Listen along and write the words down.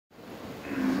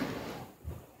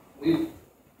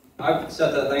I've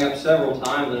set that thing up several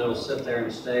times, and it'll sit there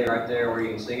and stay right there where you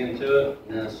can sing into it.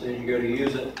 And as soon as you go to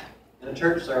use it in a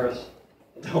church service,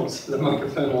 the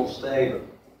microphone won't stay. But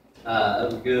that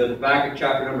was good. Back at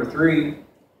chapter number 3.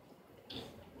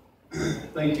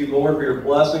 Thank you, Lord, for your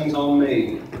blessings on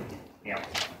me. Yeah.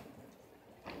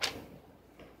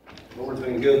 The Lord's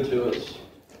been good to us.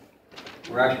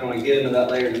 We're actually going to get into that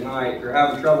later tonight. If you're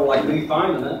having trouble like me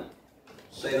finding it,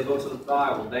 say the books of the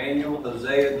Bible: Daniel,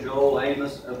 Hosea, Joel,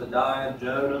 Amos, Obadiah,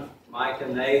 Jonah, Micah,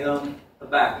 Nahum,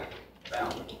 Habakkuk.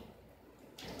 Found it.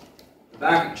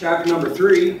 Habakkuk chapter number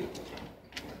 3.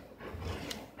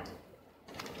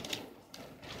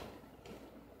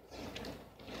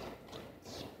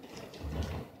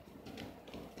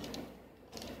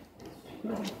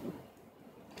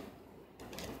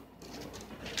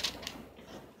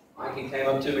 Mikey came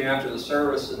up to me after the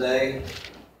service today and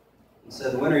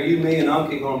said, "When are you, me, and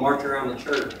Unky going to march around the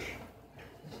church?"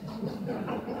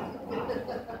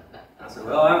 I said,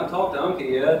 "Well, I haven't talked to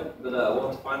Unky yet, but we'll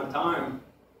have to find a time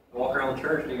to walk around the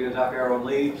church." And he goes, "After everyone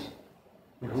leaves?"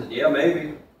 I said, "Yeah, maybe."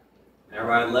 And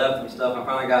everybody left and stuff. I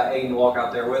finally got Aiden to walk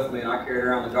out there with me, and I carried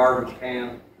around the garbage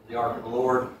can, the Ark of the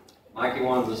Lord. Mikey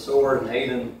wanted the sword, and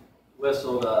Aiden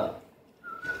whistled.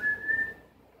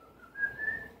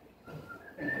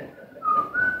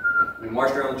 We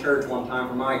marched around the church one time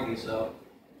for Mikey, so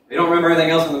if you don't remember anything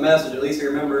else in the message, at least you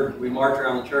remember we marched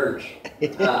around the church.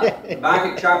 Back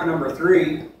at chapter number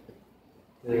 3,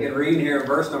 we can read here in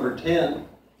verse number 10.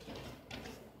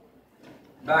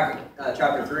 Back at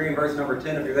chapter 3 and verse number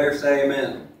 10, if you're there, say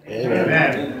amen. Amen.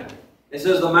 Amen. It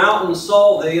says, "The mountains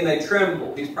saw thee, and they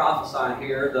trembled." He's prophesying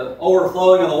here. "The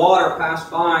overflowing of the water passed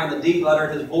by, and the deep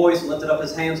uttered his voice and lifted up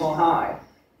his hands on high.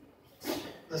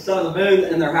 The sun and the moon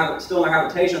still in their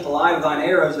habitation, at the light of thine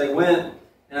arrows they went,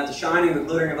 and at the shining of the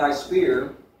glittering of thy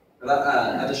spear,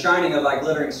 at the shining of thy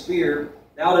glittering spear,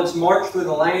 thou didst march through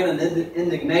the land in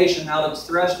indignation, thou didst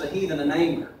thresh the heathen in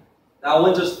anger. Thou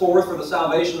wentest forth for the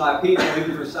salvation of thy people,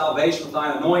 even for salvation of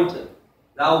thine anointed.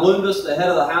 Thou woundest the head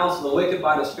of the house of the wicked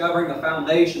by discovering the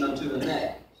foundation unto the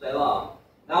neck." Selah.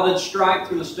 "Thou didst strike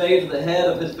through the staves of the head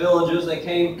of his villages. They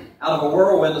came out of a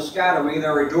whirlwind to scatter me.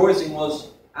 Their rejoicing was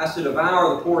as to devour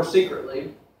the poor secretly.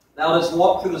 Thou didst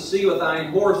walk through the sea with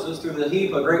thine horses, through the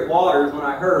heap of great waters. When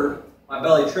I heard, my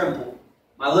belly trembled.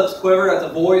 My lips quivered at the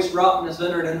voice. Roughness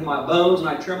entered into my bones, and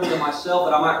I trembled in myself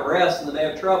that I might rest in the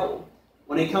day of trouble.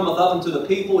 When he cometh up unto the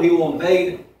people, he will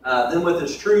invade them with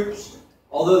his troops.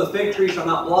 Although the fig tree shall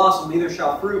not blossom, neither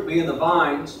shall fruit be in the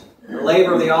vines. The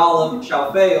labor of the olive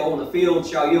shall fail, and the field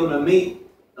shall yield no meat.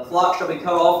 The flock shall be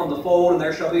cut off from the fold, and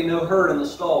there shall be no herd in the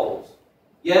stalls.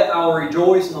 Yet I will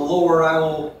rejoice in the Lord, I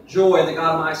will joy in the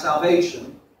God of my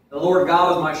salvation. The Lord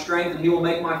God is my strength, and he will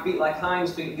make my feet like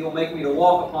hinds' feet. He will make me to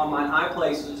walk upon mine high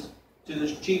places, to the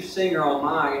chief singer on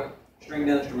my stringed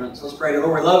instruments." Let's pray.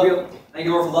 Lord, we love you. Thank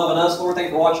you, Lord, for loving us. Lord, thank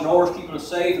you for watching over us, keeping us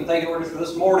safe. And thank you, Lord, just for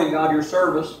this morning, God, your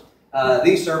service,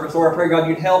 these service. Lord, I pray, God,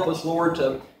 you'd help us, Lord,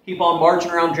 to keep on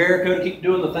marching around Jericho, to keep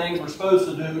doing the things we're supposed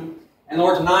to do. And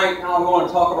Lord, tonight, God, we want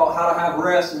to talk about how to have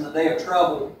rest in the day of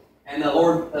trouble. And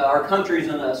Lord, our country's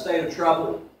in a state of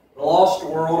trouble. The lost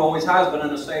world always has been in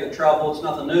a state of trouble. It's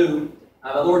nothing new.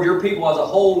 But Lord, your people as a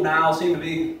whole now seem to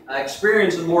be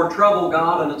experiencing more trouble,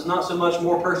 God, and it's not so much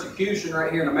more persecution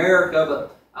right here in America,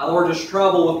 but Lord, just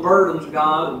trouble with burdens,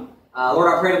 God. And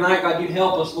Lord, I pray tonight, God, you'd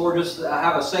help us, Lord, just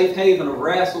have a safe haven of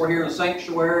rest, Lord, here in the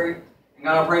sanctuary. And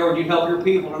God, I pray, Lord, you'd help your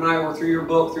people tonight, Lord, through your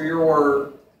book, through your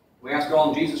word. We ask it all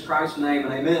in Jesus Christ's name,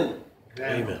 and amen.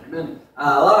 Amen. Amen.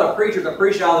 A lot of preachers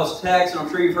appreciate all those texts, and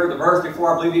I'm sure you've heard the verse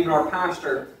before. I believe even our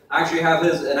pastor actually have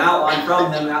an outline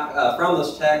from him from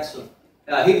this text.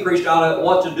 He preached on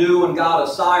what to do when God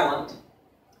is silent.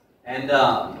 And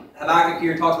Habakkuk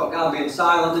here talks about God being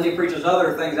silent. Then he preaches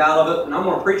other things out of it. And I'm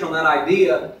going to preach on that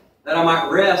idea that I might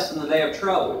rest in the day of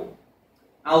trouble.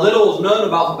 Now, little is known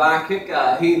about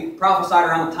Habakkuk. He prophesied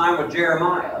around the time with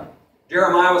Jeremiah.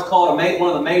 Jeremiah was called one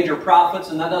of the major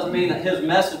prophets, and that doesn't mean that his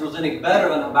message was any better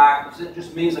than Habakkuk's. It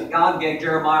just means that God gave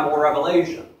Jeremiah more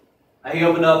revelation. He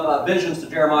opened up visions to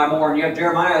Jeremiah more, and you have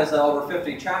Jeremiah has over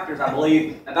 50 chapters, I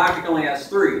believe. Habakkuk only has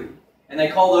 3, and they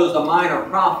call those the minor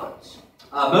prophets.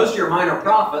 Most of your minor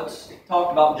prophets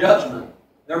talked about judgment.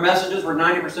 Their messages were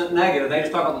 90% negative. They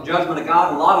just talk about the judgment of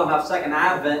God, and a lot of them have Second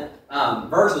Advent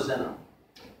verses in them.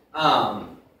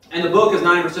 And the book is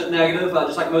 90% negative,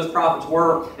 just like most prophets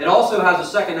were. It also has a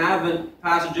Second Advent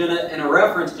passage in it and a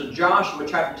reference to Joshua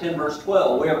chapter 10, verse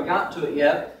 12. We haven't gotten to it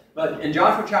yet, but in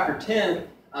Joshua chapter 10,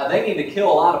 they need to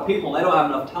kill a lot of people, and they don't have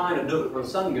enough time to do it before the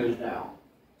sun goes down.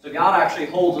 So God actually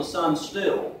holds the sun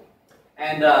still.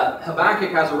 And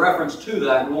Habakkuk has a reference to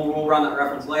that, and we'll run that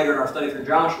reference later in our study through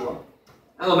Joshua.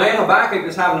 Now, the man Habakkuk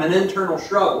is having an internal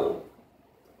struggle.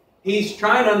 He's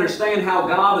trying to understand how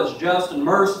God is just and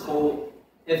merciful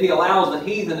if He allows the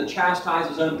heathen to chastise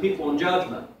His own people in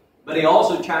judgment. But He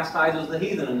also chastises the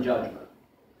heathen in judgment.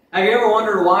 Have you ever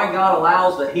wondered why God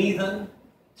allows the heathen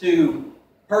to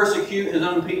persecute His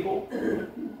own people?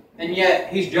 And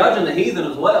yet He's judging the heathen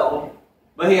as well.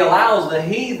 But He allows the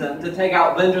heathen to take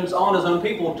out vengeance on His own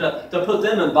people, to put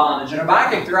them in bondage. And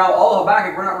Habakkuk, throughout all of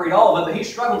Habakkuk, we're not going to read all of it, but he's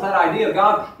struggling with that idea of,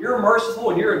 God, you're merciful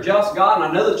and you're a just God, and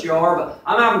I know that you are, but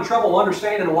I'm having trouble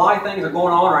understanding why things are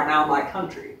going on right now in my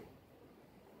country.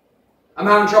 I'm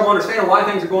having trouble understanding why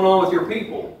things are going on with your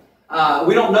people.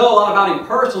 We don't know a lot about him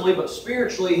personally, but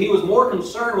spiritually, he was more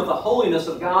concerned with the holiness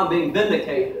of God being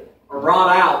vindicated, or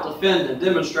brought out, defended,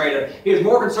 demonstrated. He was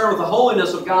more concerned with the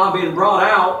holiness of God being brought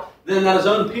out than that his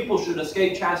own people should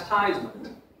escape chastisement.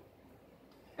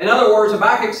 In other words,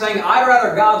 Habakkuk's saying, I'd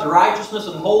rather God's righteousness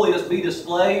and holiness be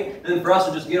displayed than for us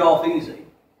to just get off easy.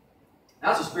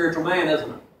 That's a spiritual man,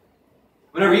 isn't it?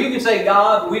 Whenever you can say,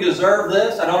 God, we deserve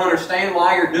this. I don't understand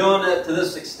why you're doing it to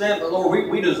this extent, but Lord,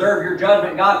 we deserve your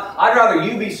judgment. God, I'd rather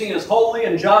you be seen as holy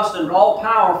and just and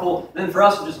all-powerful than for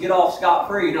us to just get off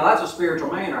scot-free. Now, that's a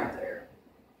spiritual man right there.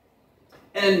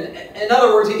 And in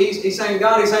other words, he's saying,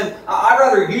 God, he's saying, I'd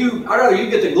rather you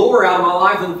get the glory out of my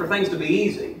life than for things to be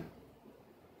easy.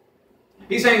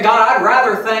 He's saying, God, I'd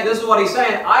rather think, this is what he's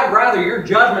saying, I'd rather your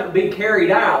judgment be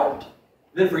carried out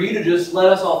than for you to just let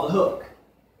us off the hook.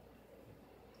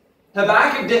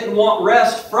 Habakkuk didn't want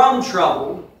rest from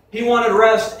trouble. He wanted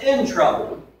rest in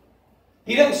trouble.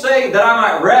 He didn't say that I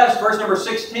might rest, verse number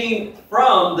 16,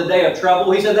 from the day of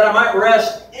trouble. He said that I might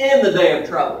rest in the day of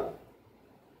trouble.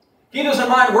 Keep this in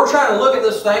mind, we're trying to look at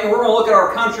this thing, and we're going to look at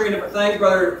our country and different things.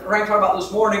 Brother Frank talked about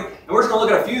this morning, and we're just going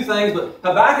to look at a few things, but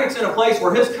Habakkuk's in a place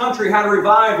where his country had a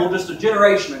revival just a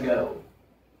generation ago.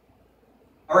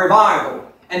 A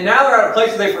revival. And now they're at a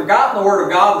place where they've forgotten the Word of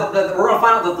God, that we're going to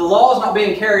find out that the law is not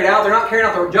being carried out, they're not carrying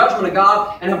out the judgment of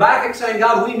God, and Habakkuk's saying,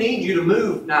 God, we need you to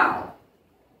move now.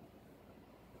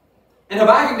 And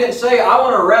Habakkuk didn't say, I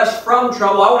want to rest from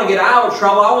trouble, I want to get out of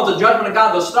trouble, I want the judgment of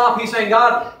God to stop. He's saying,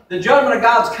 God, the judgment of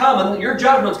God's coming, your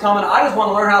judgment's coming, I just want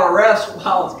to learn how to rest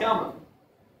while it's coming.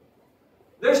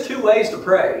 There's two ways to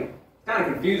pray. It's kind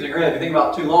of confusing, really, if you think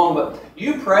about it too long, but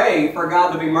you pray for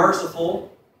God to be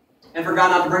merciful and for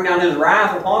God not to bring down His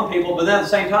wrath upon people, but then at the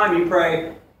same time you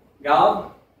pray,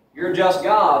 God, you're a just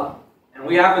God, and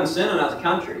we have been sinning as a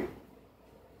country.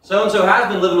 So-and-so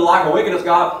has been living a life of wickedness,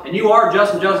 God, and you are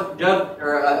just a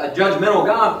judgmental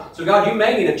God. So, God, you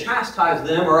may need to chastise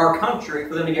them or our country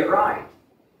for them to get right.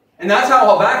 And that's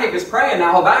how Habakkuk is praying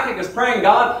now. Habakkuk is praying,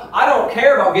 God, I don't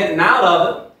care about getting out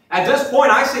of it. At this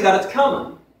point, I see that it's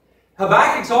coming.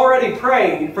 Habakkuk's already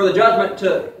prayed for the judgment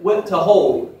to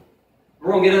hold.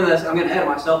 We're going to get into this. I'm getting ahead of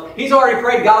myself. He's already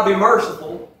prayed God be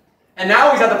merciful. And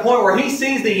now he's at the point where he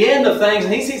sees the end of things,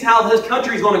 and he sees how his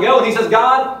country is going to go, and he says,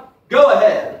 God, go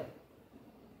ahead.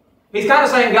 He's kind of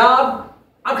saying, God,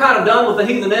 I'm kind of done with the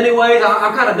heathen anyways.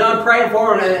 I'm kind of done praying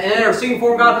for him and interceding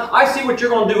for him. God, I see what you're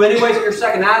going to do anyways at your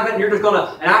second advent, and you're just going to,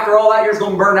 and after all that, you're just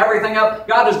going to burn everything up.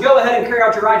 God, just go ahead and carry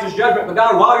out your righteous judgment. But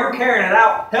God, while you're carrying it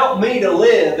out, help me to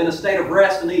live in a state of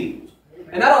rest and ease.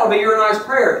 And that ought to be your nice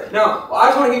prayer. Now, I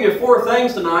just want to give you 4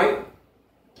 things tonight.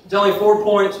 It's only 4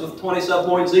 points with 20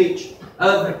 sub-points each.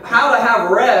 How to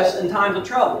have rest in times of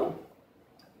trouble.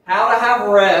 How to have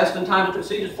rest in times of trouble.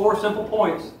 See, just 4 simple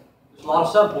points. There's a lot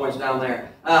of sub-points down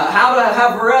there. How to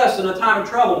have rest in a time of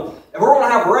trouble. If we're going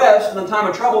to have rest in a time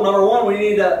of trouble, number 1, we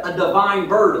need a divine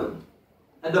burden.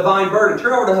 A divine burden.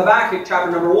 Turn over to Habakkuk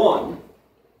chapter number 1.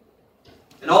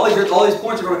 And all these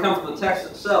points are going to come from the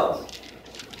text itself.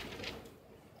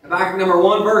 Habakkuk number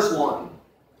 1, verse 1.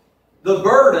 The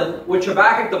burden which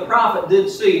Habakkuk the prophet did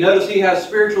see. Notice he has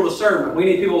spiritual discernment. We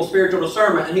need people with spiritual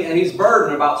discernment, and he's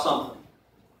burdened about something.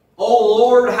 O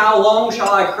Lord, how long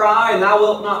shall I cry, and thou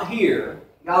wilt not hear?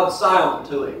 God's silent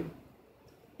to him.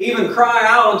 Even cry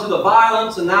out unto the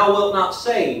violence, and thou wilt not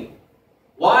save.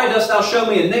 Why dost thou show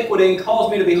me iniquity, and cause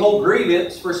me to behold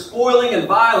grievance? For spoiling and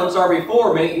violence are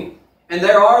before me, and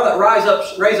there are that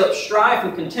raise up strife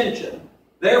and contention.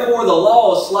 Therefore the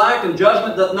law is slack, and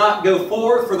judgment doth not go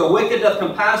forth, for the wicked doth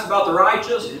compass about the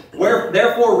righteous.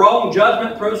 Therefore wrong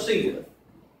judgment proceedeth.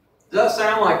 Does that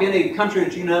sound like any country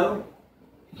that you know?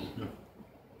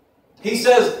 He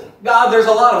says, God, there's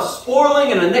a lot of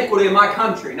spoiling and iniquity in my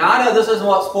country. Now, I know this isn't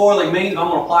what spoiling means, but I'm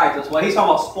going to apply it this way. He's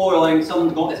talking about spoiling, it's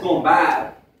going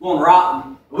bad, going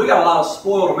rotten. But we got a lot of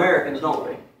spoiled Americans, don't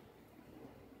we?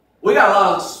 We got a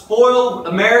lot of spoiled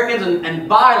Americans and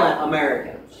violent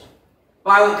Americans.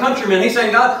 Violent countrymen. He's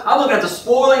saying, God, I'm looking at the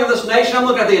spoiling of this nation. I'm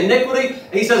looking at the iniquity.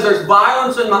 And he says there's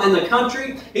violence in the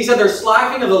country. He said there's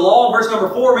slacking of the law in verse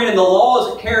number 4, meaning the law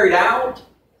isn't carried out,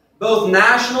 both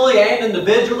nationally and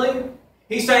individually.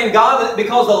 He's saying, God, that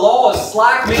because the law is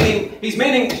slack, he's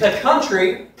meaning the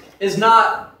country is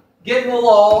not getting the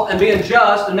law and being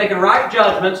just and making right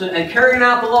judgments and carrying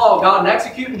out the law of God and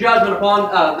executing judgment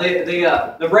upon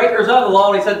the breakers of the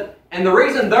law. And he said, and the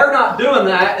reason they're not doing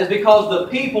that is because the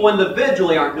people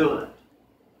individually aren't doing it.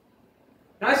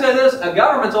 Can I say this? A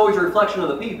government's always a reflection of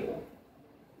the people.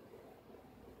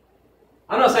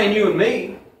 I'm not saying you and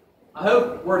me. I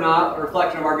hope we're not a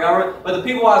reflection of our government, but the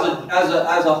people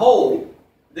as a whole.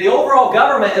 The overall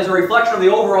government is a reflection of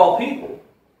the overall people.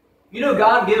 You know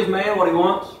God gives man what he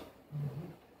wants.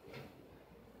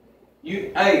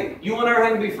 You want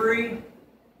everything to be free?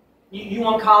 You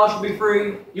want college to be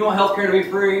free? You want healthcare to be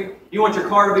free? You want your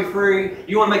car to be free?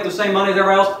 You want to make the same money as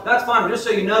everybody else? That's fine, but just so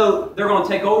you know, they're going to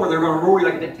take over. They're going to rule you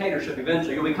like a dictatorship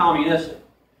eventually. You'll be communistic.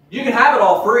 You can have it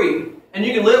all free, and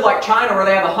you can live like China where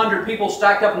they have 100 people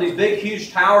stacked up in these big,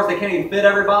 huge towers. They can't even fit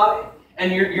everybody.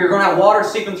 And you're going to have water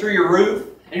seeping through your roof,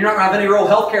 and you're not going to have any real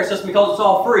healthcare system because it's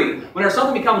all free. Whenever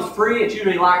something becomes free, it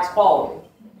usually lacks quality.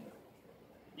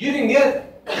 You can get...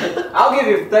 I'll give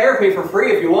you therapy for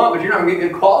free if you want, but you're not going to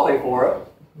get good quality for it.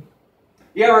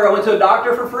 You ever went to a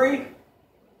doctor for free?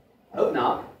 I hope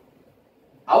not.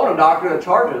 I want a doctor that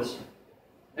charges.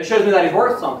 It shows me that he's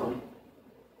worth something.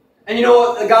 And you know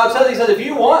what God says? He says, if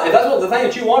that's what the thing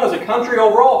that you want as a country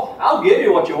overall, I'll give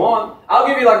you what you want. I'll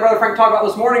give you, like Brother Frank talked about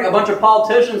this morning, a bunch of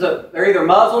politicians that they're either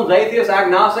Muslims, atheists,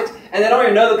 agnostics, and they don't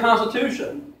even know the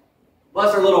Constitution.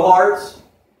 Bless their little hearts.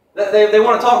 They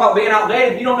want to talk about being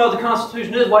outdated. If you don't know what the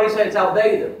Constitution is, why do you say it's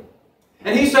outdated?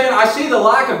 And he's saying, I see the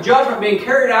lack of judgment being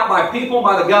carried out by people,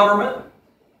 by the government.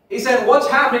 He said, what's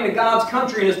happening to God's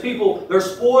country and his people? They're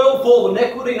spoiled, full of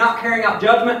iniquity, not carrying out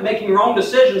judgment, making wrong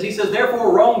decisions. He says,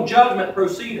 therefore, wrong judgment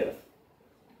proceedeth.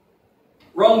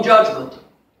 Wrong judgment.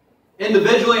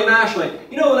 Individually and nationally.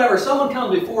 You know, whenever someone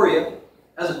comes before you,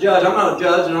 as a judge, I'm not a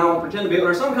judge and I don't pretend to be, but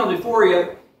whenever someone comes before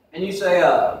you and you say,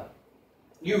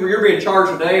 you're being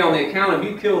charged today on the account of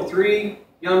you killed 3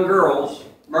 young girls,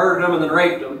 murdered them, and then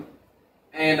raped them.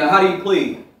 And how do you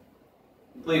plead?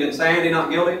 You plead insanity, not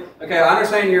guilty? Okay, I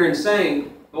understand you're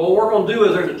insane, but what we're going to do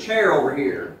is there's a chair over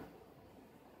here.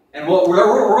 And what we're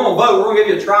going to vote. We're going to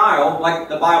give you a trial, like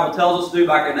the Bible tells us to do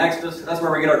back in Exodus. That's where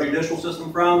we get our judicial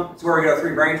system from. It's where we get our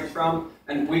 3 branches from.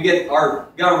 And we get our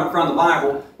government from the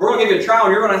Bible. We're going to give you a trial,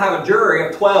 and you're going to have a jury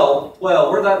of 12.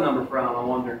 12. Where's that number from, I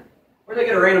wonder? Where'd they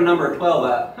get a random number of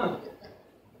 12 at? Huh.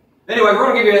 Anyway,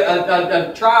 we're going to give you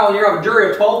a trial, and you're going to have a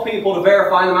jury of 12 people to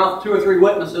verify them out, 2 or 3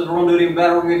 witnesses. We're going to do it even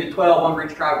better. We're going to give you 12, one for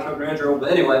each tribe of children of Israel.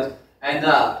 But anyways, and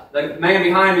the man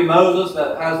behind me, Moses,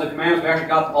 that has the commandments, we actually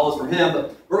got all this from him.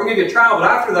 But we're going to give you a trial. But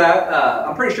after that,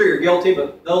 I'm pretty sure you're guilty,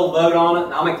 but they'll vote on it,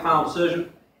 and I'll make the final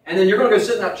decision. And then you're going to go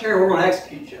sit in that chair, and we're going to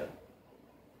execute you.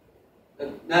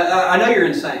 Now, I know you're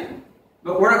insane,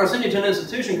 but we're not going to send you to an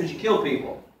institution because you killed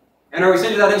people. And are we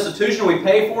sending you to that institution? We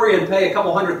pay for you and pay a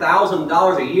couple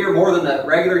 $100,000 a year more than the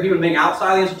regular human being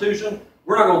outside the institution.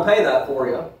 We're not going to pay that for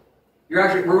you. We're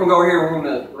going to go over here and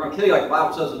we're going to kill you like the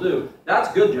Bible says to do.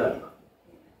 That's good judgment.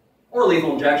 Or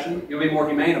lethal injection. You'll be more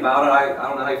humane about it. I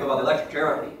don't know how you feel about the electric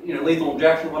chair. You know, lethal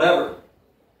injection, whatever.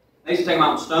 They used to take them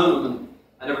out and stone them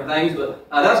and different things, but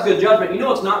that's good judgment. You know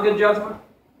what's not good judgment?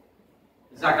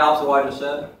 Exactly opposite of what I just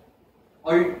said.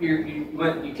 Oh,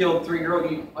 you killed 3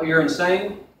 girls. You're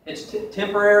insane. It's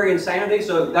temporary insanity,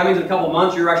 so that means in a couple of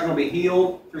months you're actually going to be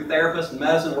healed through therapists and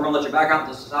medicine. We're going to let you back out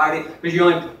into society because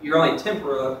you're only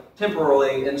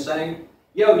temporarily insane.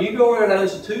 Yo, you go over to that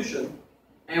institution,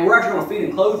 and we're actually going to feed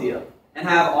and clothe you and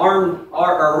have we're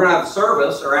going to have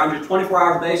service around you 24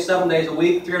 hours a day, 7 days a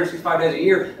week, 365 days a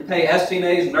year, and pay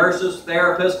STNAs, nurses,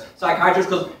 therapists, psychiatrists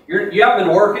because you haven't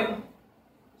been working.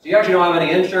 So you actually don't have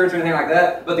any insurance or anything like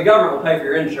that, but the government will pay for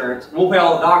your insurance. And we'll pay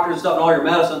all the doctors and stuff and all your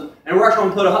medicine. And we're actually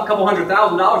going to put a couple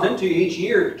 $100,000 into you each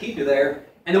year to keep you there.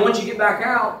 And then once you get back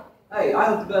out, hey, I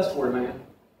hope the best for you, man.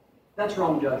 That's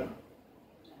wrong judgment.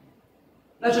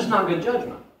 That's just not good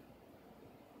judgment.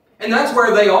 And that's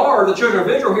where they are, the children of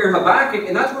Israel here in Habakkuk,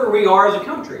 and that's where we are as a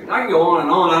country. And I can go on and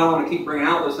on. I don't want to keep bringing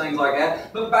out those things like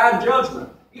that. But bad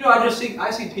judgment. You know, I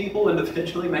see people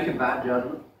individually making bad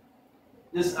judgment.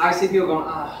 I see people going,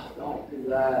 don't do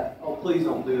that. Oh, please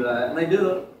don't do that. And they do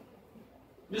it.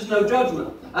 Just no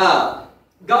judgment.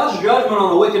 God's judgment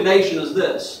on a wicked nation is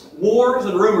this. Wars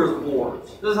and rumors of wars.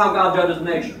 This is how God judges a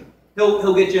nation.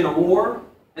 He'll get you in a war,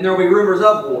 and there will be rumors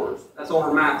of wars. That's over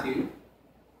in Matthew.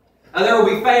 And there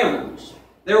will be famines.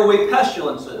 There will be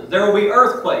pestilences. There will be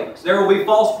earthquakes. There will be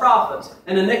false prophets.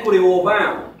 And iniquity will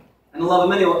abound. And the love of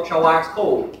many shall wax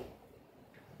cold.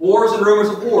 Wars and rumors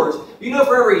of wars. You know,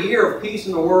 for every year of peace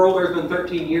in the world, there's been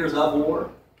 13 years of war.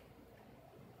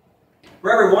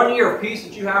 For every 1 year of peace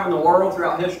that you have in the world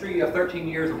throughout history, you have 13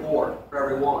 years of war. For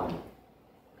every one.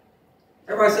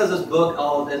 Everybody says this book,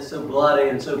 oh, it's so bloody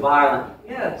and so violent.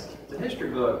 Yeah, it's a history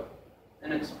book.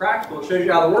 And it's practical. It shows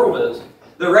you how the world is.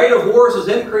 The rate of wars has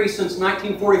increased since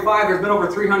 1945. There's been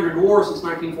over 300 wars since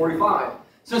 1945.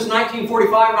 Since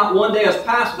 1945, not one day has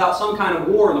passed without some kind of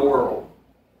war in the world.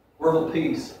 World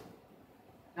peace.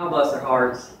 God bless their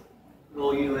hearts.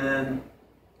 Little UN.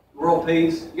 World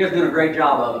peace. You guys are doing a great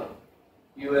job of it.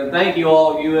 UN. Thank you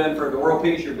all, UN, for the world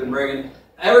peace you've been bringing.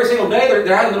 Every single day,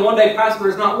 there hasn't been one day passed where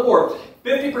there's not war.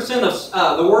 50%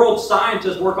 of the world's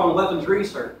scientists work on weapons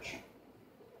research.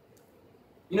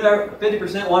 You know,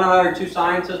 50%, 1 out of 2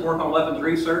 scientists work on weapons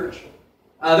research.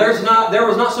 There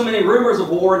was not so many rumors of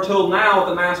war until now with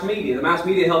the mass media. The mass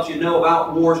media helps you know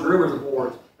about wars and rumors of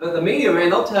wars. The media, man,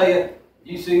 they'll tell you.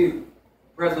 You see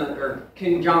President or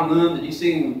King Jong-un, did you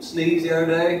see him sneeze the other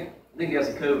day? I think he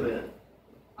has the COVID.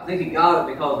 I think he got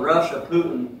it because Russia,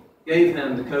 Putin, gave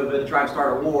him the COVID to try and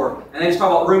start a war. And they just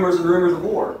talk about rumors and rumors of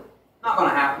war. Not going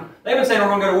to happen. They've been saying we're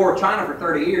going to go to war with China for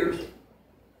 30 years.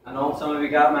 I know some of you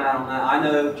got mad on that. I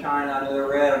know China, I know they're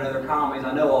red, I know they're commies,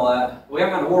 I know all that. But we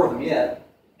haven't gone to war with them yet.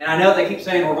 And I know they keep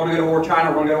saying we're going to go to war with China,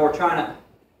 we're going to go to war with China.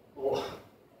 Well,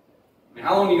 I mean,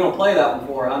 how long are you going to play that one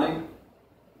for, honey?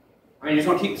 I mean, you're just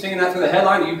going to keep singing that through the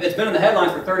headline? It's been in the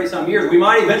headlines for 30-some years. We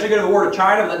might eventually go to war with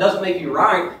China, but that doesn't make you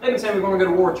right. They've been saying we're going to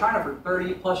go to war with China for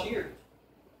 30-plus years.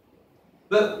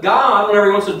 But God, whenever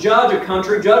He wants to judge a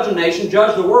country, judge a nation,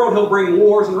 judge the world, He'll bring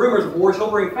wars and rumors of wars. He'll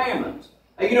bring famines.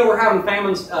 You know, we're having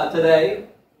famines today.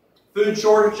 Food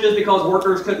shortages because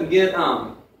workers couldn't get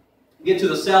to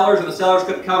the cellars, and the sellers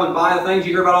couldn't come and buy the things.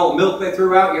 You heard about all the milk they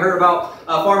threw out. You heard about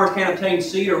farmers can't obtain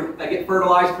seed or get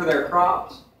fertilizer for their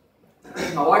crops.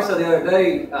 My wife said the other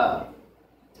day,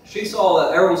 she saw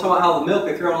that everyone was talking about how the milk,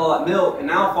 they threw out all that milk, and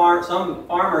now some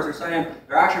farmers are saying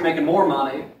they're actually making more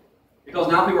money because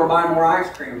now people are buying more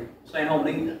ice cream, staying home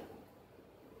and eating it.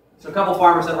 So a couple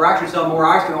farmers said we're actually selling more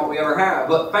ice cream than what we ever have.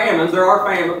 But famines, there are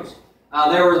famines.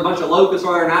 There was a bunch of locusts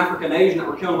over there in Africa and Asia that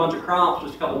were killing a bunch of crops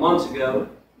just a couple months ago.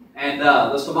 And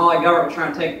the Somali government was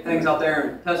trying to take things out there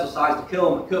and pesticides to kill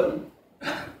them, but couldn't.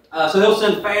 So He'll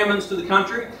send famines to the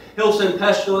country. He'll send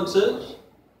pestilences.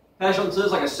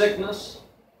 Pestilences like a sickness.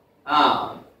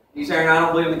 You say, I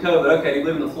don't believe in the COVID. Okay, do you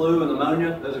believe in the flu and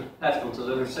pneumonia? Those are pestilences.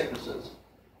 Those are sicknesses.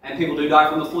 And people do die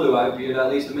from the flu. I hope you'd at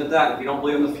least admit that. If you don't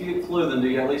believe in the flu, then do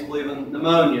you at least believe in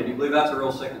pneumonia? Do you believe that's a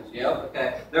real sickness? Yep.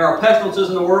 Okay. There are pestilences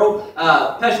in the world.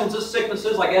 Pestilences,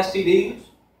 sicknesses like STDs.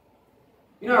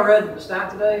 You know, I read the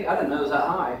stat today. I didn't know it was that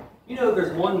high. You know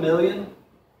there's 1 million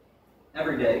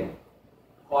every day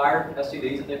acquired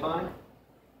STDs that they find?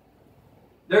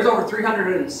 There's over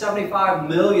 375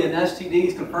 million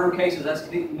STDs, confirmed cases,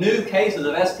 new cases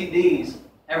of STDs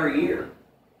every year.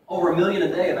 Over 1 million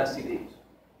a day of STDs.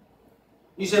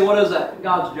 You say, what is that?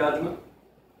 God's judgment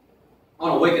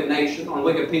on a wicked nation, on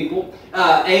wicked people.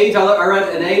 AIDS, I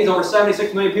read in AIDS, over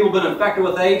 76 million people have been infected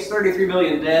with AIDS, 33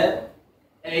 million dead.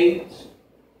 AIDS.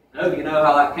 I hope you know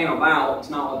how that came about. It's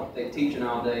not what they teach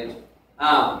nowadays.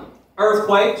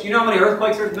 Earthquakes. You know how many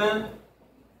earthquakes there's been?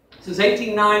 Since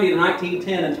 1890 to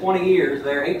 1910, in 20 years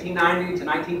there, 1890 to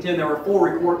 1910, there were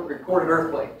 4 recorded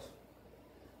earthquakes.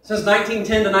 Since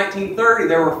 1910 to 1930,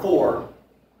 there were 4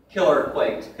 killer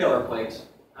earthquakes,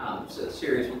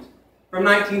 serious ones. From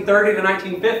 1930 to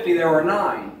 1950, there were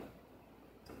 9.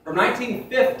 From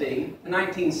 1950 to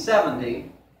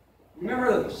 1970,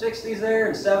 remember the 60s there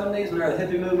and 70s when the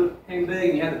hippie movement came big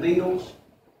and you had the Beatles?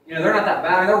 You know, they're not that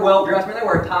bad. They're well dressed. I mean, they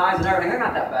wear ties and everything. They're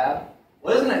not that bad.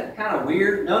 Well, isn't it kind of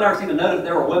weird? No one ever seemed to notice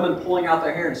there were women pulling out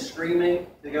their hair and screaming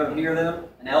to go and hear them.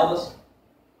 And Elvis.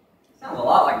 Sounds a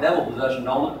lot like devil possession,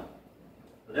 don't it?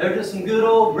 But they're just some good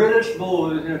old British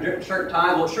boys, you know, shirt and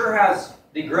ties. Well, it sure has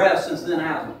digressed since then,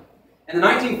 hasn't it? In the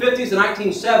 1950s to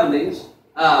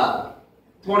 1970s,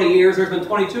 20 years, there's been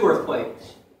 22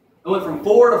 earthquakes. It went from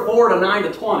 4 to 4 to 9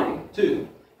 to 22.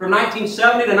 From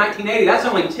 1970 to 1980, that's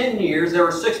only 10 years, there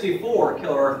were 64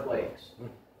 killer earthquakes.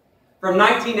 From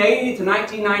 1980 to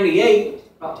 1998,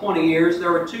 about 20 years,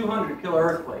 there were 200 killer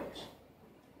earthquakes.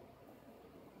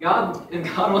 God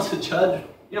wants to judge.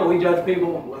 You know, we judge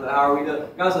people with how we do.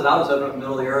 God says, I'll just open up the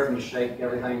middle of the earth and just shake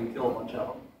everything and kill a bunch of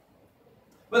them.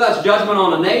 But that's judgment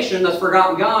on a nation that's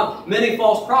forgotten God. Many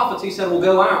false prophets, He said, will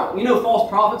go out. You know false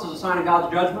prophets is a sign of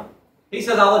God's judgment? He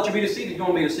says, I'll let you be deceived if you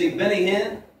want to be deceived. Benny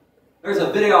Hinn, There's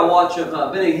a video I watch of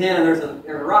Benny Hinn, and there's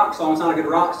a rock song. It's not a good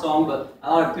rock song, but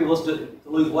a lot of people listen to it to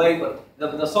lose weight. But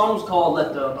the song's called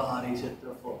 "Let the Bodies Hit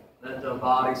the Floor." Let the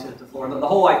bodies hit the floor. The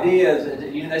whole idea is that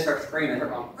they start screaming. They're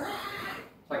going,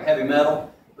 it's like heavy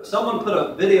metal. But someone put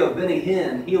a video of Benny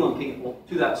Hinn healing people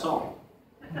to that song.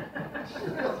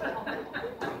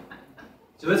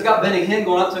 So it's got Benny Hinn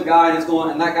going up to a guy,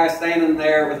 and that guy's standing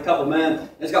there with a couple men. And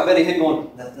it's got Benny Hinn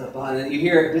going, let the bodies, and you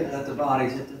hear it, let the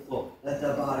bodies hit the floor, let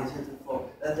the bodies hit the floor,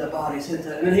 let the bodies hit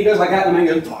the, and then he goes like that, and the man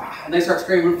goes, and they start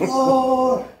screaming,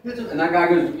 floor, and that guy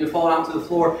goes, you fall down to the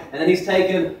floor, and then he's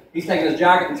taking his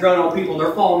jacket and throwing it on people, and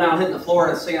they're falling down, hitting the floor,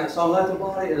 and singing that song, let the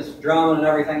body, and it's drumming and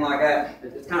everything like that.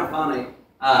 It's kind of funny.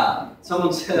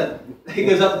 Someone said, he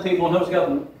goes up to people and goes up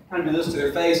and kind of do this to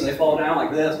their face, and they fall down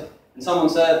like this. And someone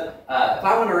said, if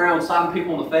I went around slapping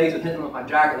people in the face and hitting them with my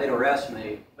jacket, they'd arrest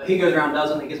me. But he goes around and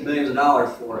doesn't, and he gets millions of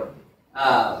dollars for it.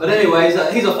 But anyways,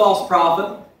 he's a false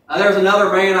prophet. There's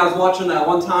another man I was watching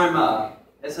one time,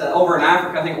 it's over in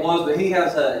Africa, I think it was, but he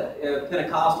has a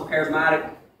Pentecostal charismatic,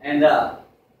 and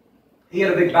he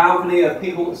had a big balcony of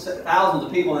people, thousands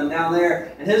of people, and down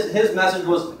there, and his message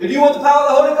was, do you want the power of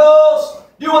the Holy Ghost?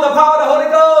 Do you want the power of the Holy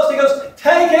Ghost? He goes,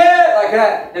 take it! Like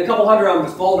that. And a couple hundred of them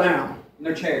just fall down in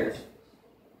their chairs.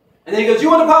 And then he goes, you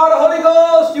want the power of the Holy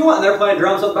Ghost? You want? And they're playing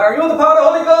drums up there. You want the power of the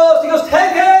Holy Ghost? He goes,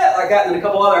 take it! Like that. And then a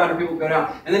couple other 100 people go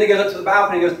down. And then he goes up to the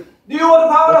balcony and he goes, do you want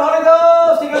the power of the Holy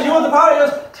Ghost? He goes, you want the power? He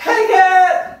goes, take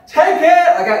it! Take it!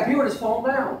 Like that. People are just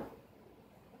falling down.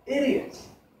 Idiots.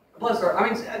 Bless her. I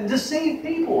mean, deceived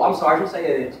people. I'm sorry, I shouldn't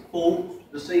say idiots. Fools.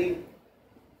 Deceived.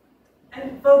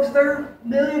 And folks, there are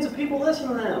millions of people listening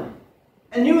to them.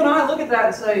 And you and I look at that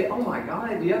and say, oh my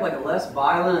God, do you have like a less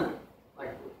violent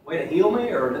way to heal me,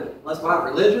 or less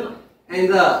violent religion? And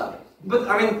but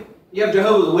I mean, you have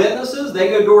Jehovah's Witnesses. They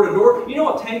go door to door. You know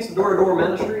what taints the door-to-door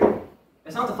ministry?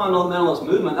 It's not the fundamentalist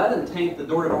movement. That didn't taint the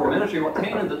door-to-door ministry. What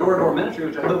tainted the door-to-door ministry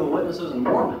was Jehovah's Witnesses and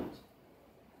Mormons.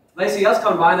 They see us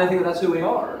come by and they think that that's who we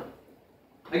are.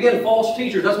 Again, false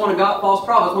teachers. That's one of God's false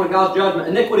prophets. One of God's judgment.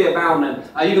 Iniquity abounding.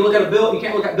 You can look at you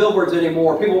can't look at billboards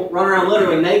anymore. People run around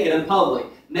literally naked in public.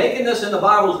 Nakedness in the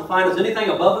Bible is defined as anything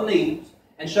above the knees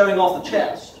and showing off the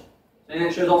chest. And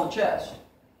it shows off the chest.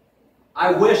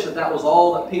 I wish that was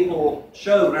all that people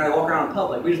showed when they walk around in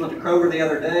public. We just went to Kroger the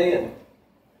other day, and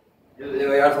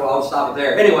I'll stop it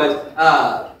there. Anyways,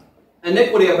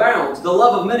 iniquity abounds. The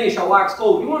love of many shall wax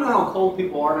cold. You want to know how cold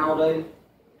people are nowadays?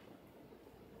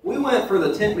 We went for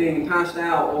the tent meeting and passed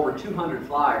out over 200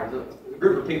 flyers. A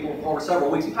group of people over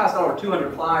several weeks. We passed out over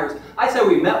 200 flyers. I'd say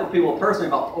we met with people personally,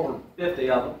 about over 50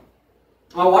 of them.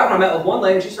 My wife and I met with one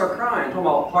lady, and she started crying, talking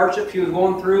about hardship she was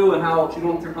going through and how she was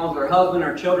going through problems with her husband,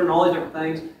 her children, all these different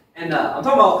things. And I'm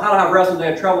talking about how to have rest when they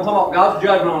have trouble. I'm talking about God's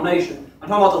judgment on a nation. I'm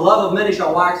talking about the love of many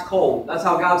shall wax cold. That's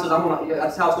how God says,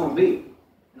 that's how it's going to be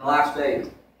in the last days.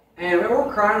 And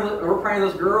we're crying, we're praying to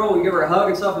this girl. We give her a hug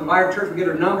and stuff, invite her to church, we get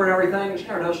her number and everything, and she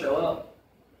never does show up.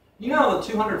 You know, the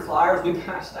 200 flyers we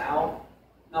passed out,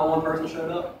 not one person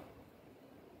showed up.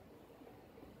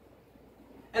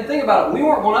 And think about it, we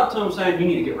weren't going up to them saying, you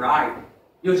need to get right.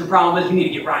 You know what your problem is? You need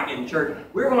to get right in church.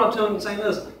 We were going up to them and saying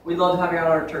this, we'd love to have you out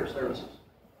at our church services.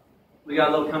 We got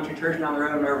a little country church down the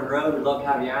road on Irvin Road. We'd love to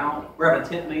have you out. We're having a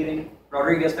tent meeting.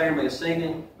 Rodriguez family is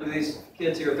singing. Look at these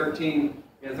kids here, 13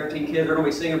 kids. They're going to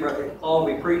be singing, Brother Paul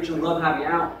will be preaching. We'd love to have you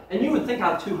out. And you would think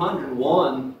out of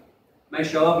 201 may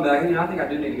show up and be like, I think I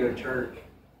do need to go to church.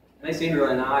 And they seem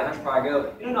really nice. I should probably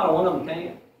go. Not one of them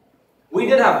came. We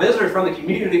did have visitors from the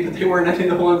community, but they weren't any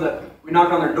of the ones that we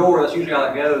knocked on their door. That's usually how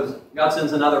that goes. God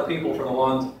sends in other people for the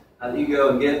ones that you go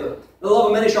and get. But the love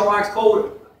of many shall wax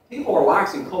cold. People are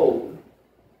waxing cold.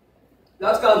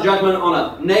 That's God's judgment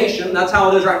on a nation. That's how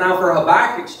it is right now for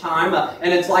Habakkuk's time.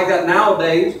 And it's like that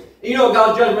nowadays. You know what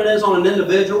God's judgment is on an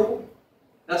individual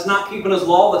that's not keeping His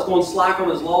law, that's going slack on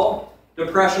His law?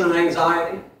 Depression and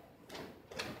anxiety.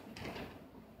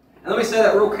 And let me say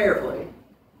that real carefully.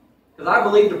 Because I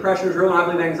believe depression is real, and I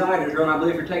believe anxiety is real, and I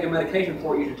believe if you're taking medication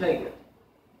for it, you should take it.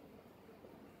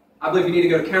 I believe you need to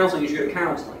go to counseling, you should go to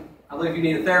counseling. I believe you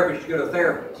need a therapist, you should go to a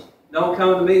therapist. Don't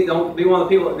come to me, don't be one of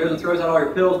the people that goes and throws out all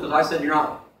your pills because I said you're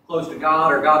not close to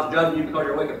God or God's judging you because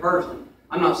you're a wicked person.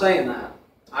 I'm not saying that.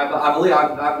 I believe, I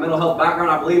have a mental health background,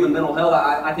 I believe in mental health,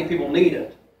 I think people need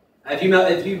it. If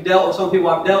you've dealt with some people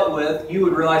I've dealt with, you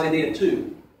would realize they need it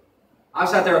too. I've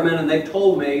sat there with men and they've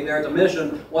told me, they're at the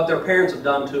mission, what their parents have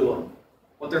done to them,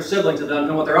 what their siblings have done to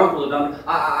them, what their uncles have done.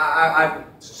 I've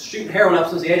shooting heroin up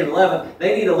since the age of 11.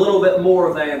 They need a little bit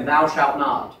more than thou shalt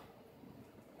not.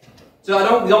 So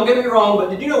don't get me wrong, but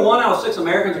did you know 1 out of 6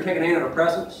 Americans are taking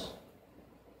antidepressants?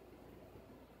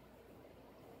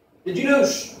 Did you know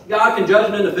God can judge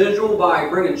an individual by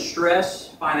bringing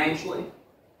stress financially?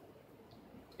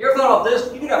 You ever thought about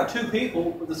this? You could have two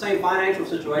people with the same financial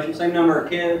situation, same number of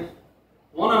kids.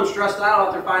 One of them stressed out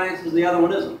about their finances, the other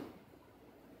one isn't.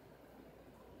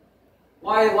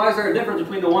 Why is there a difference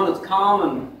between the one that's calm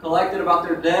and collected about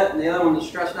their debt and the other one that's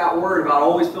stressed out, worried about,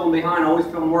 always feeling behind, always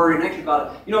feeling worried and anxious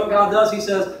about it? You know what God does? He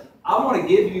says, I want to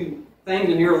give you things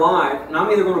in your life, and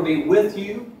I'm either going to be with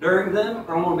you during them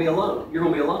or I'm going to be alone. You're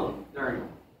going to be alone during them.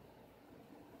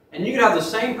 And you could have the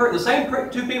same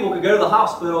two people could go to the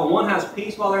hospital, and one has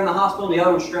peace while they're in the hospital and the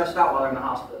other one's stressed out while they're in the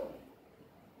hospital.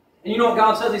 And you know what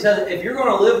God says? He says, if you're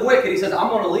going to live wicked, He says, I'm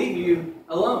going to leave you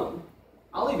alone.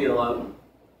 I'll leave you alone.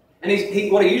 And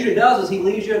what He usually does is He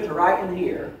leads you to right in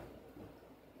here,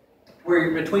 where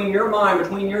you're between your mind,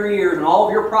 between your ears, and all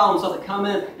of your problems stuff that come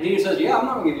in, and He says, yeah, I'm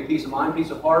not going to give you peace of mind,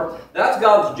 peace of heart. That's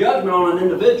God's judgment on an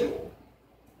individual.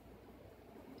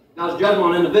 God's judgment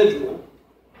on an individual.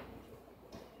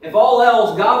 If all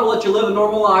else, God will let you live a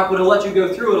normal life, but He'll let you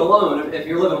go through it alone if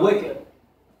you're living wicked.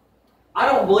 I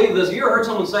don't believe this. You ever heard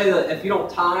someone say that if you don't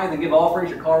tithe and give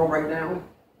offerings, your car will break down?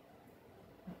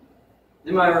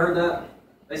 Anybody ever heard that?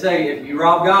 They say if you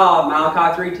rob God,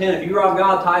 Malachi 3:10, if you rob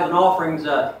God, tithes and offerings,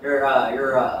 your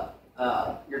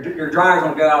dryers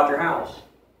won't go out your house.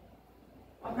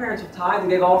 My parents have tithed and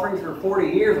gave offerings for 40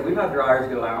 years, and we've had dryers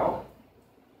go out.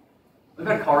 We've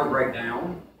had cars break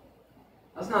down.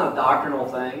 That's not a doctrinal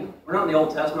thing. We're not in the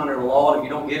Old Testament under the law. If you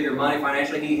don't give your money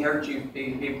financially, He hurts you.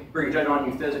 He brings judgment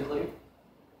on you physically.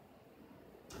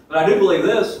 But I do believe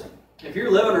this. If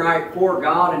you're living right for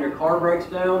God and your car breaks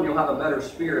down, you'll have a better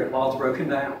spirit while it's broken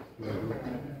down.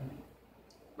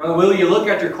 Brother Will, you look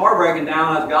at your car breaking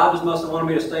down as God just must have wanted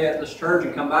me to stay at this church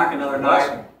and come back another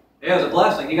night. It was a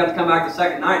blessing. He got to come back the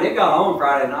second night. It got on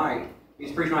Friday night.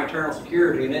 He's preaching on eternal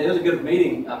security, and it was a good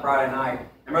meeting Friday night.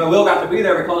 And Brother Will got to be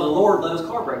there because the Lord let his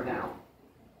car break down.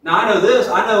 Now I know this.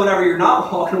 I know whenever you're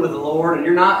not walking with the Lord and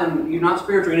you're not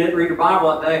spiritual, you didn't read your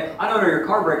Bible that day, I know whenever your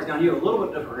car breaks down, you have a little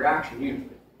bit different reaction usually.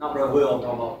 Not Brother Will, I'm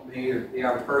talking about me or the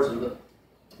average person, but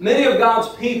many of God's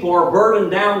people are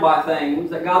burdened down by things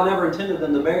that God never intended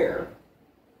them to bear.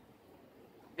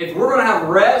 If we're going to have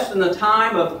rest in the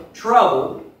time of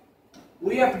trouble,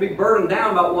 we have to be burdened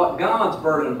down about what God's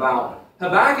burdened about.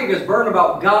 Habakkuk is burdened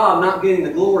about God not getting the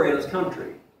glory in his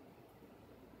country.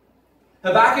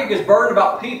 Habakkuk is burdened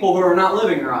about people who are not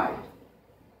living right.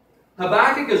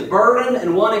 Habakkuk is burdened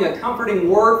and wanting a comforting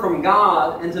word from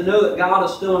God and to know that God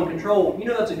is still in control. You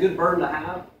know that's a good burden to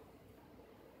have?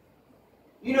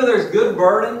 You know there's good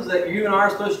burdens that you and I are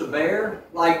supposed to bear,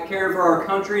 like caring for our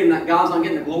country and that God's not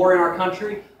getting the glory in our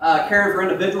country, caring for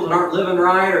individuals that aren't living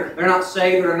right, or they're not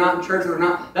saved, or they're not in church, or they're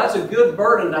not. That's a good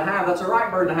burden to have. That's a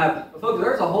right burden to have. But folks,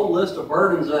 there's a whole list of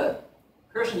burdens that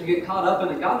Christians get caught up in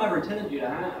that God never intended you to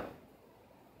have.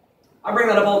 I bring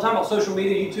that up all the time about social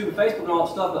media, YouTube, and Facebook, and all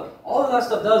that stuff, but all of that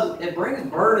stuff does, it brings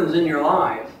burdens in your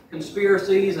life,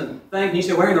 conspiracies and things, and you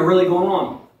say, where are they really going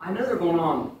on? I know they're going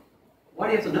on. Why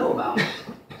do you have to know about it?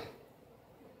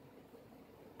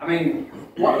 I mean,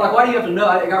 why do you have to know?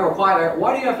 I got real quiet there.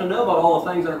 Why do you have to know about all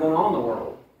the things that are going on in the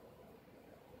world?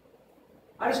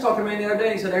 I just talked to a man the other day,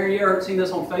 and he said, Aaron, you ever seen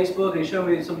this on Facebook? And he showed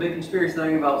me some big conspiracy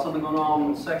thing about something going on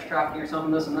with sex trafficking or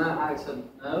something, this and that. I said,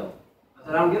 no. I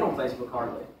said, I don't get on Facebook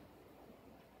hardly.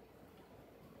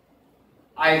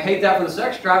 I hate that for the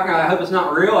sex trafficking. I hope it's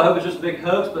not real. I hope it's just a big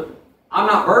hoax, but I'm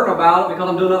not burdened about it because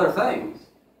I'm doing other things.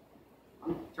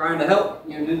 I'm trying to help,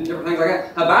 do different things like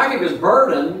that. Habakkuk is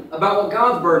burdened about what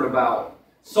God's burdened about.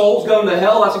 Souls going to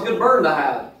hell, that's a good burden to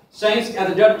have. Saints at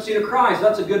the judgment seat of Christ,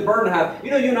 that's a good burden to have.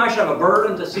 You and I should have a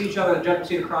burden to see each other at the judgment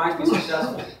seat of Christ be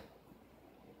successful.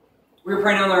 We were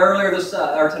praying down there earlier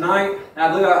tonight, and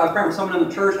I believe I was praying for someone in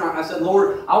the church, and I said,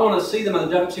 Lord, I want to see them at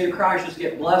the judgment seat of Christ just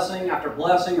get blessing after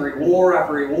blessing, reward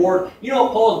after reward. You know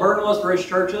what Paul's burden was for his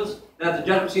churches? That at the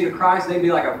judgment seat of Christ, they'd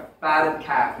be like a fatted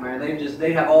calf, man.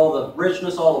 They'd have all the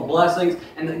richness, all the blessings,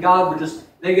 and that God would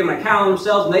they'd give an account of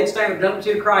themselves, and they'd stand at the judgment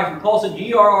seat of Christ. And Paul said,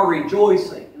 ye are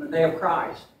rejoicing in the day of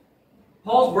Christ.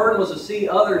 Paul's burden was to see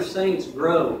other saints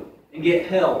grow and get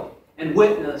help and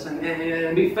witness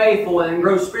and be faithful and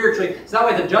grow spiritually. So that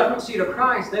way at the judgment seat of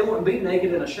Christ, they wouldn't be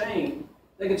naked and ashamed.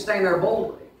 They could stand there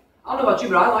boldly. I don't know about you,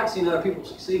 but I like seeing other people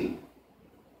succeed.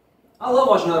 I love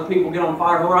watching other people get on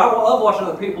fire for the Lord. I love watching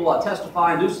other people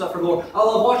testify and do stuff for the Lord. I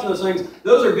love watching those things.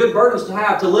 Those are good burdens to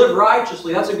have. To live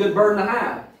righteously, that's a good burden to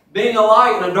have. Being a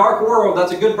light in a dark world,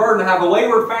 that's a good burden to have. A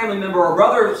wayward family member or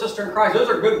brother or sister in Christ, those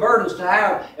are good burdens to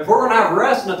have. If we're going to have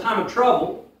rest in a time of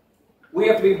trouble, we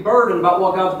have to be burdened about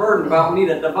what God's burdened about. We need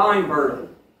a divine burden.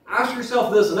 Ask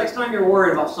yourself this, the next time you're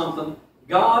worried about something,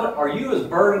 God, are you as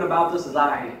burdened about this as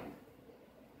I am?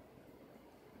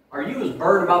 Are you as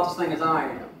burdened about this thing as I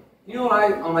am? You know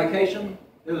what, on vacation,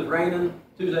 it was raining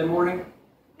Tuesday morning,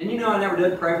 and you know I never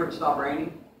did pray for it to stop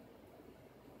raining?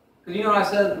 Because you know what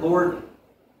I said? Lord,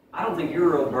 I don't think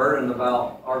you're real burdened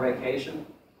about our vacation.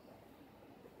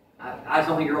 I just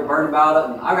don't think you're real burdened about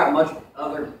it, and I've got much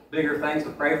other bigger things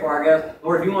to pray for, I guess.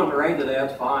 Lord, if you want it to rain today,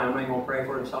 that's fine. I'm not even going to pray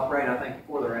for it to stop raining. I thank you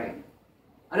for the rain.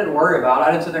 I didn't worry about it.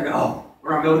 I didn't sit there and go, oh, we're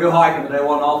going to be able to go hiking today.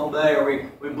 What an awful day. Or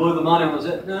we blew the money and was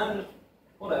it? No, just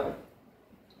whatever.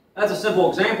 That's a simple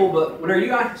example, but whenever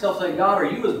you ask yourself, say, God, are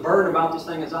you as burdened about this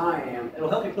thing as I am? It'll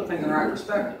help you put things in the right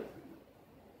perspective.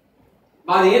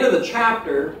 By the end of the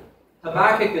chapter,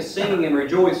 Habakkuk is singing and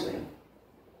rejoicing.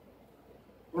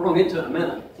 We're going to get to it in a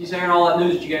minute. You say, all that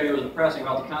news that you gave me was depressing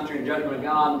about the country and judgment of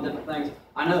God and different things.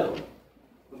 I know.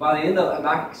 But by the end of it,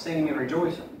 Habakkuk is singing and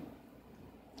rejoicing.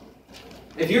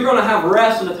 If you're going to have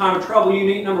rest in a time of trouble, you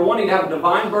need, number one, you need to have a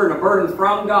divine burden, a burden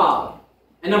from God.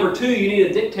 And number two, you need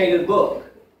a dictated book.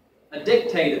 A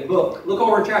dictated book. Look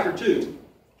over in chapter 2.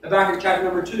 Habakkuk chapter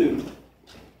number 2.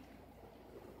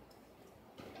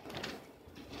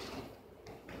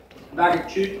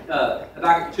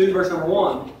 Habakkuk 2, verse number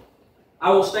 1. I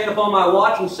will stand upon my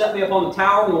watch and set me upon the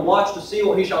tower, and will watch to see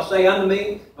what he shall say unto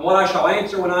me, and what I shall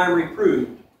answer when I am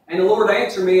reproved. And the Lord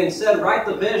answered me and said, write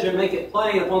the vision, make it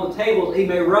plain upon the tables, that he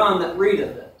may run that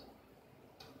readeth it.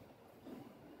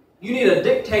 You need a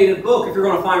dictated book if you're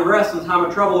going to find rest in the time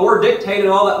of trouble. The word dictated,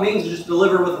 all that means is just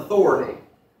delivered with authority.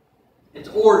 It's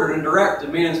ordered and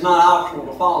directed, meaning it's not optional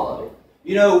to follow.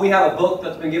 You know, we have a book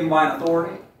that's been given by an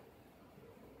authority.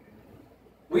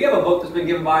 We have a book that's been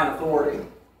given by an authority.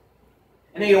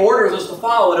 And he orders us to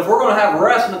follow it. If we're going to have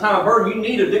rest in the time of burden, you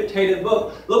need a dictated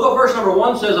book. Look what verse number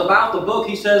 1 says about the book.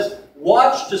 He says,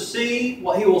 watch to see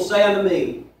what he will say unto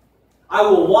me. I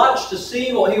will watch to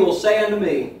see what he will say unto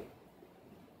me.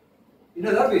 You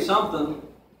know, that'd be something.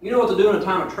 You know what to do in a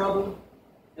time of trouble?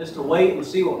 Is to wait and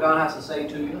see what God has to say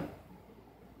to you.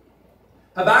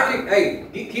 Habakkuk, hey,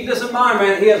 keep this in mind,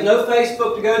 man. He has no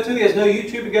Facebook to go to. He has no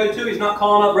YouTube to go to. He's not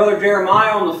calling up Brother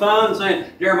Jeremiah on the phone and saying,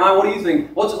 Jeremiah, what do you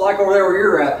think? What's it like over there where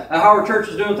you're at? How are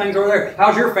churches doing things over there?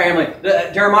 How's your family?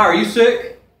 Jeremiah, are you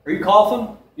sick? Are you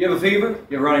coughing? You have a fever?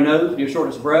 You have a runny nose? You have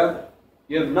shortness of breath?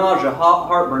 You have nausea,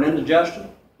 heartburn, indigestion?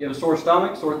 You have a sore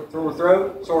stomach, sore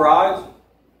throat, sore eyes?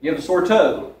 You have a sore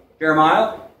toe?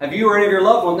 Jeremiah, have you or any of your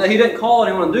loved ones? No, he didn't call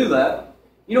anyone to do that.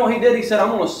 You know what he did? He said, I'm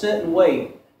going to sit and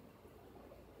wait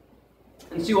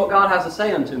and see what God has to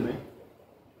say unto me.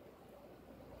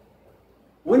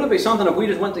 Wouldn't it be something if we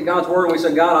just went to God's Word and we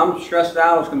said, God, I'm stressed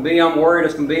out as can be, I'm worried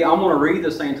as can be, I'm going to read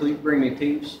this thing until you bring me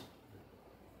peace.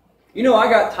 You know, I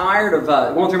got tired of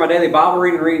going through my daily Bible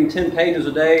reading and reading 10 pages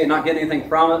a day and not getting anything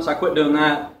from it, so I quit doing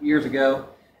that years ago.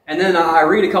 And then I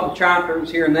read a couple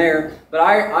chapters here and there, but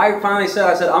I finally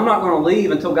said, I'm not going to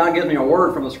leave until God gives me a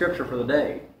word from the Scripture for the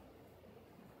day.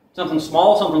 Something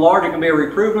small, something large. It can be a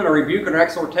reprovement, a rebuke, or an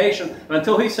exhortation. But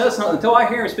until he says something, until I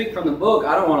hear him speak from the book,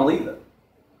 I don't want to leave it.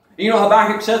 And you know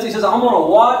Habakkuk says? He says, I'm going to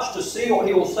watch to see what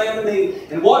he will say unto me,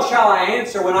 and what shall I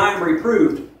answer when I am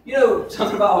reproved? You know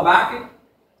something about Habakkuk?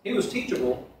 He was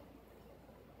teachable.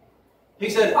 He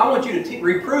said, I want you to teach.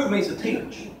 Reprove means to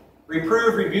teach.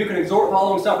 Reprove, rebuke, and exhort,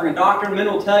 following suffering and doctrine. Men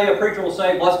will tell you, a preacher will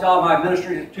say, bless God, my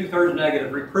ministry is 2/3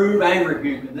 negative. Reprove and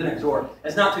rebuke, and then exhort.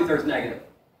 It's not 2/3 negative.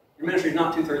 Your ministry is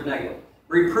not 2/3 negative.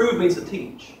 Reprove means to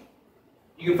teach.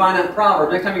 You can find that in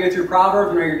Proverbs. Next time you go through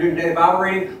Proverbs, when you're doing daily Bible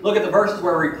reading, look at the verses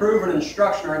where reprove and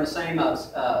instruction are in the same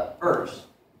verse.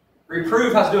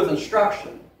 Reprove has to do with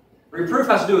instruction. Reproof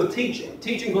has to do with teaching.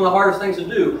 Teaching is one of the hardest things to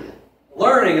do.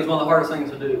 Learning is one of the hardest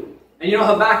things to do. And you know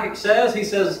what Habakkuk says? He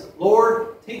says,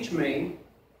 Lord, teach me,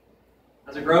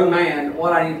 as a grown man,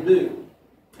 what I need to do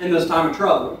in this time of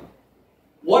trouble.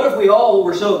 What if we all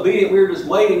were so obedient we were just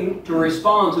waiting to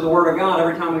respond to the Word of God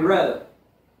every time we read it?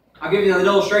 I'll give you an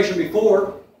illustration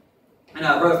before. And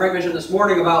Brother Frank mentioned this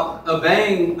morning about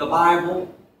obeying the Bible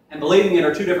and believing it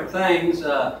are two different things.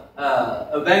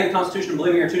 Obeying the Constitution and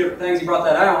believing it are two different things. He brought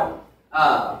that out.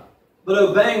 But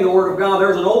obeying the Word of God. There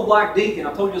was an old black deacon.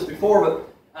 I've told you this before, but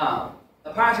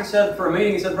the pastor said for a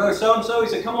meeting, he said, Brother so-and-so, he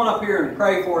said, come on up here and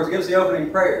pray for us. Give us the opening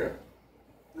prayer.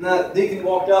 And that deacon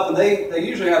walked up, and they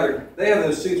usually have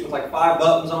those suits with like 5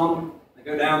 buttons on them. They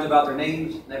go down to about their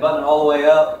knees, and they button it all the way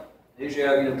up. They usually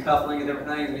have cuffling and different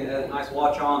things, and he had a nice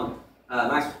watch on, and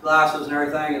nice glasses and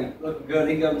everything, and looking good.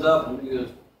 He comes up and he goes,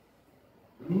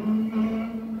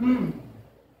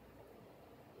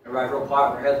 Everybody's real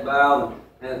quiet, their heads bowed,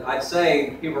 and I'd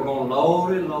say people are going,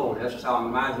 Lordy, Lord. That's just how I'm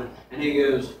imagining. And he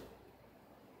goes,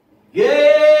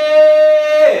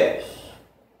 yes.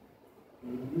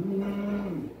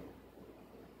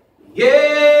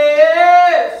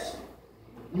 Yes.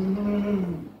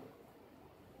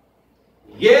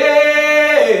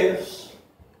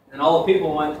 all the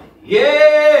people went,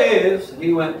 yes. And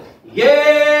he went,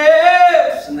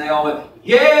 yes. And they all went,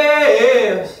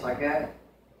 yes. Like that.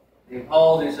 And he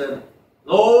paused and he said,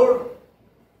 Lord,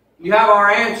 you have our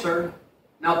answer.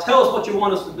 Now tell us what you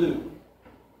want us to do.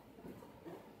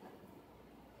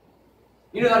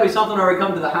 You know, that'd be something where we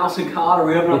come to the house of God, or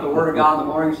we open up the Word of God in the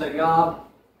morning and say, God,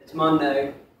 it's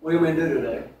Monday. What do you want me to do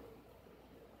today?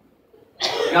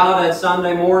 God, it's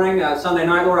Sunday morning, Sunday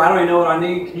night, Lord, I don't even know what I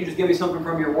need. Can you just give me something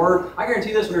from your Word? I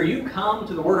guarantee this, whenever you come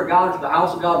to the Word of God, to the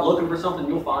house of God, looking for something,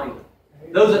 you'll find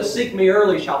it. Those that seek me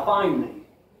early shall find me.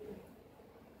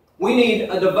 We need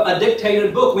a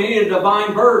dictated book. We need a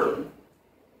divine version.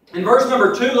 In verse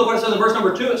number 2, look what it says in verse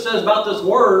number 2. It says about this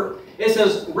Word, it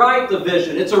says, write the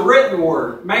vision. It's a written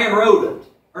word. Man wrote it.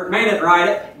 Or man didn't write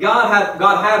it. God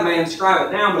had man scribe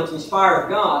it down, but it's inspired of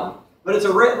God. But it's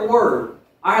a written word.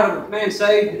 I had a man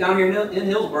say down here in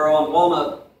Hillsboro on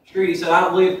Walnut Street, he said, I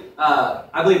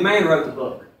believe man wrote the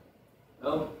book.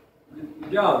 Well,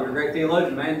 good job. You're a great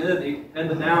theologian. Man did. He penned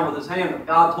it down with his hand, but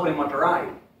God told him what to write.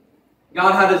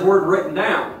 God had His Word written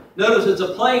down. Notice it's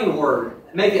a plain word.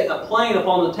 Make it a plain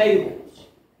upon the tables.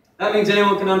 That means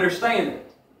anyone can understand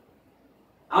it.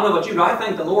 I don't know about you, but I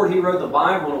think the Lord, He wrote the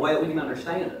Bible in a way that we can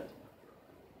understand it.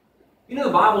 You know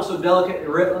the Bible's so delicately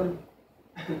written,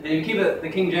 and you keep it the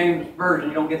King James Version,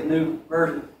 you don't get the new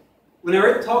version. Whenever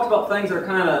it talks about things that are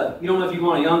kind of, you don't know if you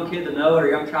want a young kid to know it or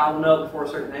a young child to know it before a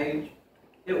certain age,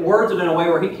 it words it in a way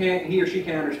where he or she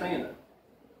can't understand it.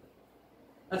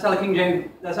 That's how the King James,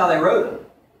 that's how they wrote it.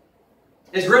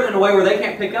 It's written in a way where they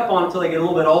can't pick up on it until they get a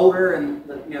little bit older and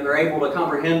they're able to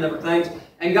comprehend different things.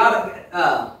 And God,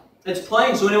 it's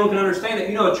plain so anyone can understand it.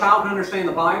 You know, a child can understand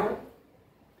the Bible.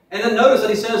 And then notice that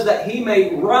He says that he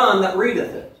may run that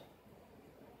readeth it.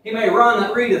 He may run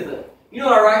that readeth it. You know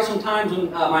what I write sometimes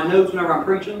in my notes whenever I'm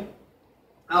preaching?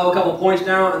 I'll have a couple points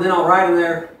down, and then I'll write in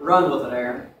there, run with it,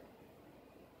 Aaron.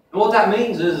 And what that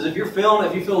means is if you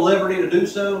feel liberty to do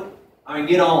so,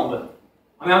 get on with it.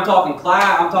 I'm talking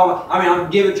class.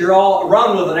 Give it your all.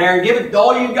 Run with it, Aaron. Give it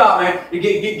all you got, man. Give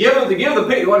the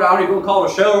people. I don't even call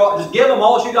it a show. Just give them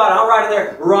all you got. I'll write it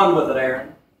there. Run with it,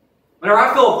 Aaron. Whenever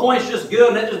I feel a point's just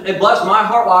good, and it blessed my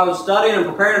heart while I was studying and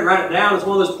preparing to write it down. It's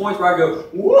one of those points where I go,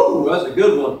 whoa, that's a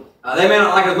good one. They may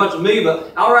not like it as much as me,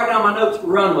 but I'll write down my notes.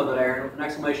 Run with it, Aaron, with an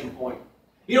exclamation point.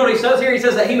 You know what he says here? He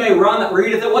says that he may run that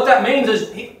readeth it. What that means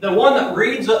is the one that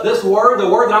reads this word, the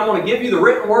word that I'm going to give you, the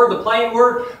written word, the plain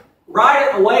word, write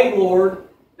it in a way, Lord,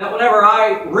 that whenever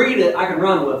I read it, I can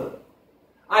run with it.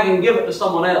 I can give it to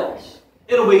someone else.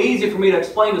 It'll be easy for me to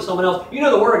explain to someone else. You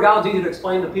know the Word of God is easy to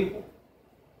explain to people?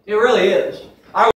 It really is.